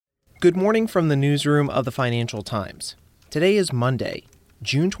Good morning from the newsroom of the Financial Times. Today is Monday,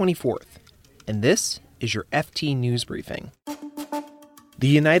 June 24th, and this is your FT News Briefing. The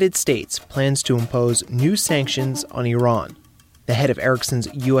United States plans to impose new sanctions on Iran. The head of Ericsson's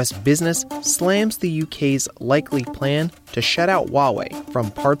U.S. business slams the UK's likely plan to shut out Huawei from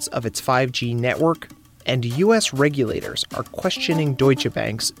parts of its 5G network, and U.S. regulators are questioning Deutsche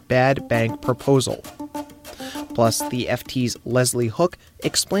Bank's bad bank proposal. Plus, the FT's Leslie Hook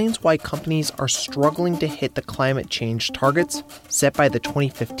explains why companies are struggling to hit the climate change targets set by the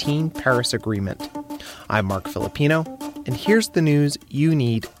 2015 Paris Agreement. I'm Mark Filipino, and here's the news you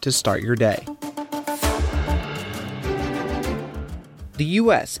need to start your day. The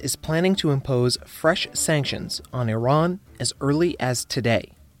U.S. is planning to impose fresh sanctions on Iran as early as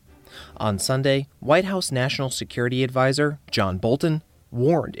today. On Sunday, White House National Security Advisor John Bolton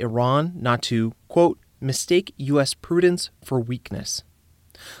warned Iran not to, quote, mistake U.S. prudence for weakness.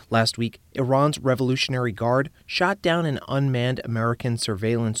 Last week, Iran's Revolutionary Guard shot down an unmanned American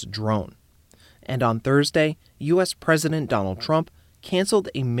surveillance drone. And on Thursday, U.S. President Donald Trump canceled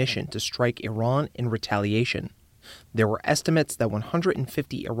a mission to strike Iran in retaliation. There were estimates that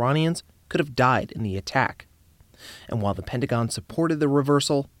 150 Iranians could have died in the attack. And while the Pentagon supported the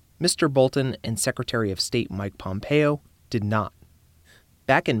reversal, Mr. Bolton and Secretary of State Mike Pompeo did not.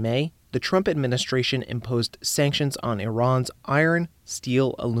 Back in May, the Trump administration imposed sanctions on Iran's iron,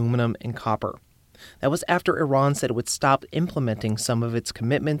 steel, aluminum, and copper. That was after Iran said it would stop implementing some of its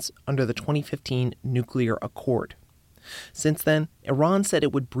commitments under the 2015 nuclear accord. Since then, Iran said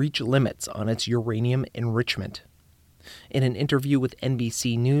it would breach limits on its uranium enrichment. In an interview with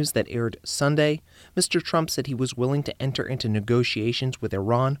NBC News that aired Sunday, Mr. Trump said he was willing to enter into negotiations with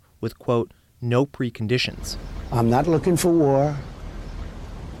Iran with, quote, no preconditions. I'm not looking for war.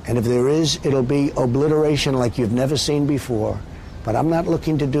 And if there is, it'll be obliteration like you've never seen before. But I'm not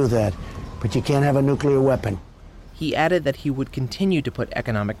looking to do that. But you can't have a nuclear weapon. He added that he would continue to put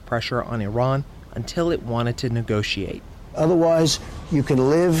economic pressure on Iran until it wanted to negotiate. Otherwise, you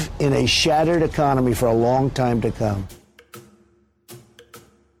can live in a shattered economy for a long time to come.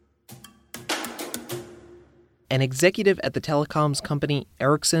 An executive at the telecoms company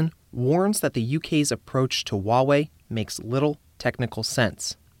Ericsson warns that the UK's approach to Huawei makes little technical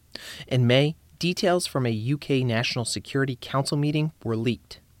sense. In May, details from a UK National Security Council meeting were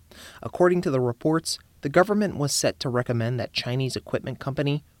leaked. According to the reports, the government was set to recommend that Chinese equipment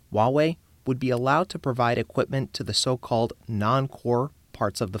company Huawei would be allowed to provide equipment to the so-called non-core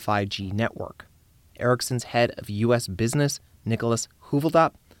parts of the 5G network. Ericsson's head of U.S. business, Nicholas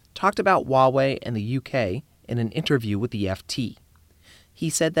Heuveldop, talked about Huawei and the UK in an interview with the FT. He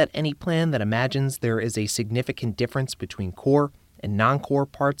said that any plan that imagines there is a significant difference between core and non-core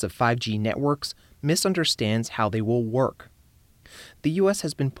parts of 5G networks misunderstands how they will work. The U.S.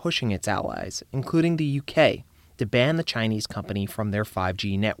 has been pushing its allies, including the UK, to ban the Chinese company from their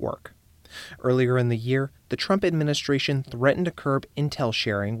 5G network. Earlier in the year, the Trump administration threatened to curb intel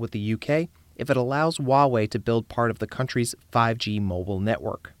sharing with the UK if it allows Huawei to build part of the country's 5G mobile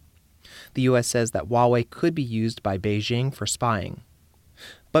network. The U.S. says that Huawei could be used by Beijing for spying.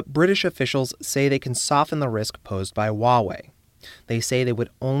 But British officials say they can soften the risk posed by Huawei. They say they would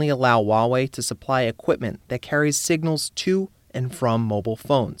only allow Huawei to supply equipment that carries signals to and from mobile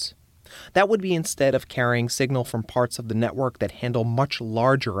phones. That would be instead of carrying signal from parts of the network that handle much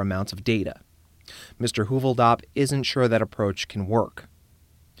larger amounts of data. Mr. Heuveldop isn't sure that approach can work.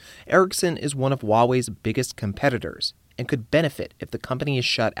 Ericsson is one of Huawei's biggest competitors and could benefit if the company is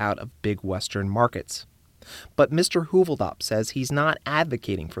shut out of big Western markets. But Mr. Heuveldop says he's not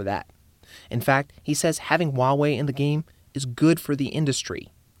advocating for that. In fact, he says having Huawei in the game is good for the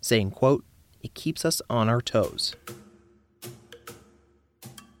industry, saying, quote, it keeps us on our toes.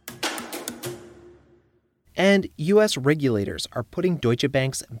 And U.S. regulators are putting Deutsche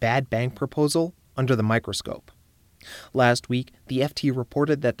Bank's bad bank proposal under the microscope. Last week, the FT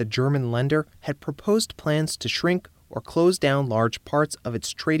reported that the German lender had proposed plans to shrink or close down large parts of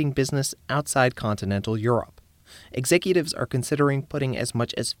its trading business outside continental Europe. Executives are considering putting as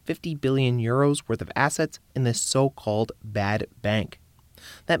much as 50 billion euros worth of assets in this so-called bad bank.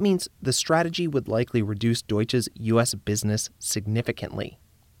 That means the strategy would likely reduce Deutsche's U.S. business significantly.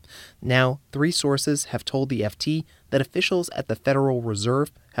 Now, 3 sources have told the FT that officials at the Federal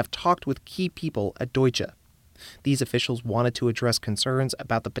Reserve have talked with key people at Deutsche. These officials wanted to address concerns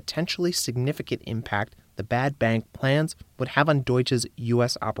about the potentially significant impact the bad bank plans would have on Deutsche's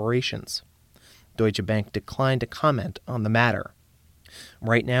U.S. operations. Deutsche Bank declined to comment on the matter.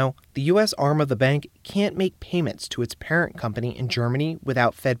 Right now, the U.S. arm of the bank can't make payments to its parent company in Germany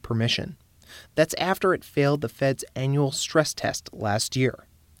without Fed permission. That's after it failed the Fed's annual stress test last year.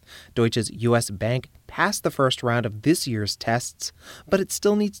 Deutsche's U.S. Bank passed the first round of this year's tests, but it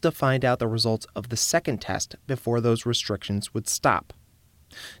still needs to find out the results of the second test before those restrictions would stop.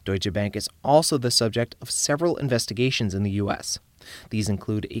 Deutsche Bank is also the subject of several investigations in the U.S. These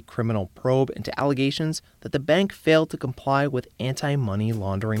include a criminal probe into allegations that the bank failed to comply with anti-money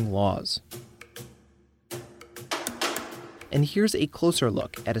laundering laws. And here's a closer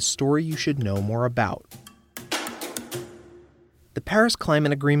look at a story you should know more about. The Paris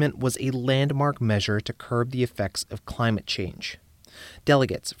Climate Agreement was a landmark measure to curb the effects of climate change.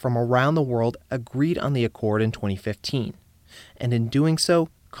 Delegates from around the world agreed on the accord in 2015, and in doing so,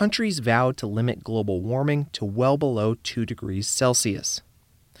 countries vowed to limit global warming to well below 2 degrees Celsius.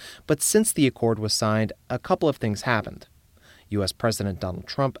 But since the accord was signed, a couple of things happened. U.S. President Donald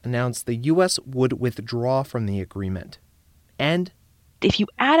Trump announced the U.S. would withdraw from the agreement. And if you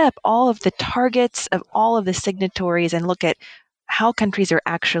add up all of the targets of all of the signatories and look at how countries are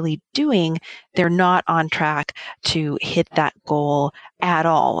actually doing, they're not on track to hit that goal at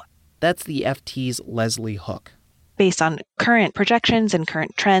all. That's the FT's Leslie Hook. Based on current projections and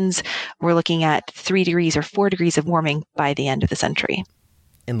current trends, we're looking at 3 degrees or 4 degrees of warming by the end of the century.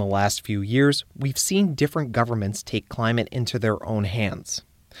 In the last few years, we've seen different governments take climate into their own hands.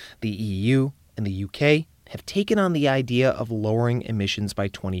 The EU and the UK have taken on the idea of lowering emissions by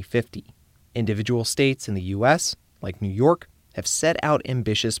 2050. Individual states in the U.S., like New York, have set out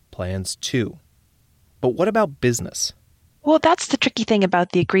ambitious plans too. But what about business? Well, that's the tricky thing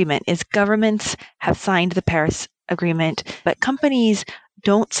about the agreement is governments have signed the Paris Agreement, but companies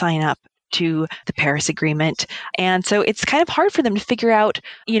don't sign up to the Paris Agreement. And so it's kind of hard for them to figure out,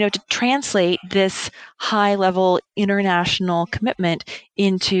 to translate this high-level international commitment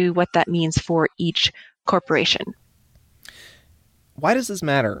into what that means for each corporation. Why does this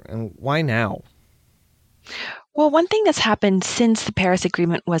matter, and why now? Well, one thing that's happened since the Paris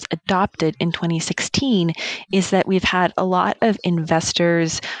Agreement was adopted in 2016 is that we've had a lot of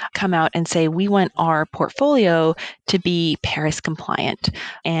investors come out and say, we want our portfolio to be Paris compliant.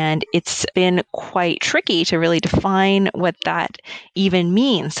 And it's been quite tricky to really define what that even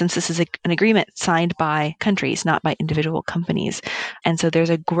means, since this is an agreement signed by countries, not by individual companies. And so there's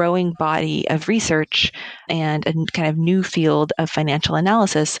a growing body of research and a kind of new field of financial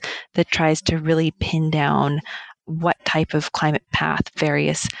analysis that tries to really pin down what type of climate path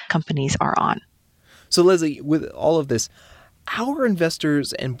various companies are on. So Leslie, with all of this, how are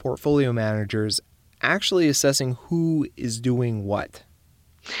investors and portfolio managers actually assessing who is doing what?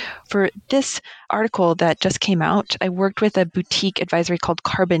 For this article that just came out, I worked with a boutique advisory called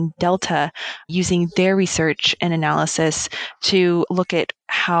Carbon Delta, using their research and analysis to look at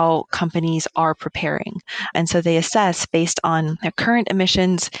how companies are preparing. And so they assess based on their current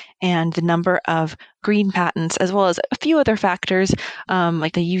emissions and the number of green patents, as well as a few other factors.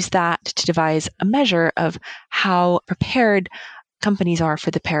 Like they use that to devise a measure of how prepared companies are for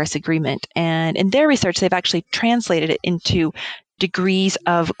the Paris Agreement. And in their research, they've actually translated it into degrees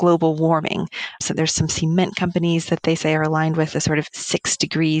of global warming. So there's some cement companies that they say are aligned with a sort of 6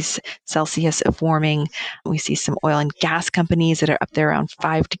 degrees Celsius of warming. We see some oil and gas companies that are up there around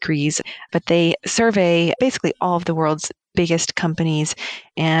 5 degrees, but they survey basically all of the world's biggest companies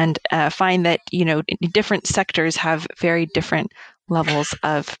and find that, different sectors have very different levels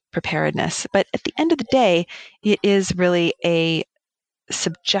of preparedness. But at the end of the day, it is really a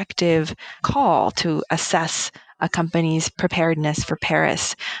subjective call to assess a company's preparedness for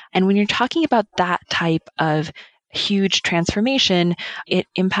Paris. And when you're talking about that type of huge transformation, it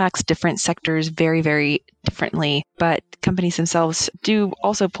impacts different sectors very, very differently. But companies themselves do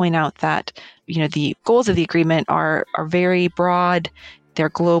also point out that, the goals of the agreement are very broad, they're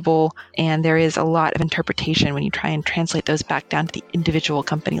global, and there is a lot of interpretation when you try and translate those back down to the individual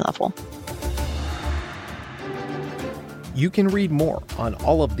company level. You can read more on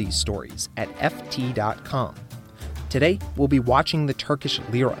all of these stories at ft.com. Today, we'll be watching the Turkish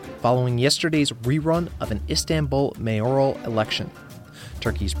lira following yesterday's rerun of an Istanbul mayoral election.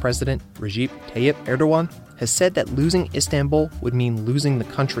 Turkey's president, Recep Tayyip Erdogan, has said that losing Istanbul would mean losing the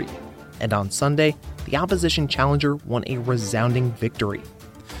country. And on Sunday, the opposition challenger won a resounding victory.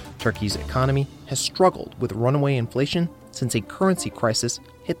 Turkey's economy has struggled with runaway inflation since a currency crisis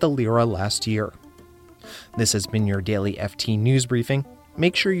hit the lira last year. This has been your daily FT News Briefing.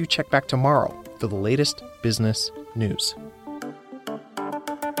 Make sure you check back tomorrow for the latest business news.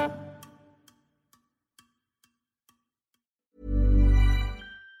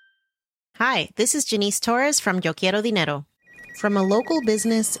 Hi, this is Janice Torres from Yo Quiero Dinero. From a local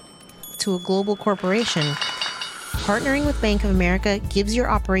business to a global corporation, partnering with Bank of America gives your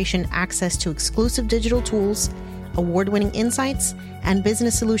operation access to exclusive digital tools, award-winning insights, and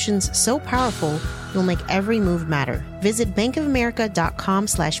business solutions so powerful, you'll make every move matter. Visit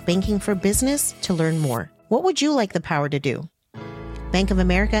bankofamerica.com/banking for business to learn more. What would you like the power to do? Bank of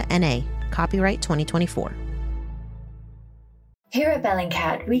America, N.A., copyright 2024. Here at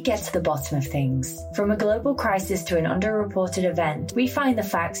Bellingcat, we get to the bottom of things. From a global crisis to an underreported event, we find the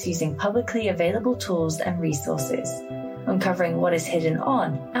facts using publicly available tools and resources, uncovering what is hidden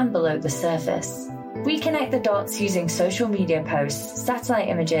on and below the surface. We connect the dots using social media posts, satellite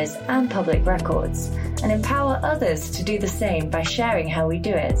images, and public records, and empower others to do the same by sharing how we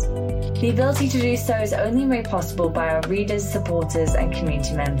do it. The ability to do so is only made possible by our readers, supporters, and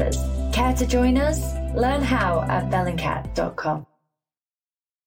community members. Care to join us? Learn how at bellingcat.com.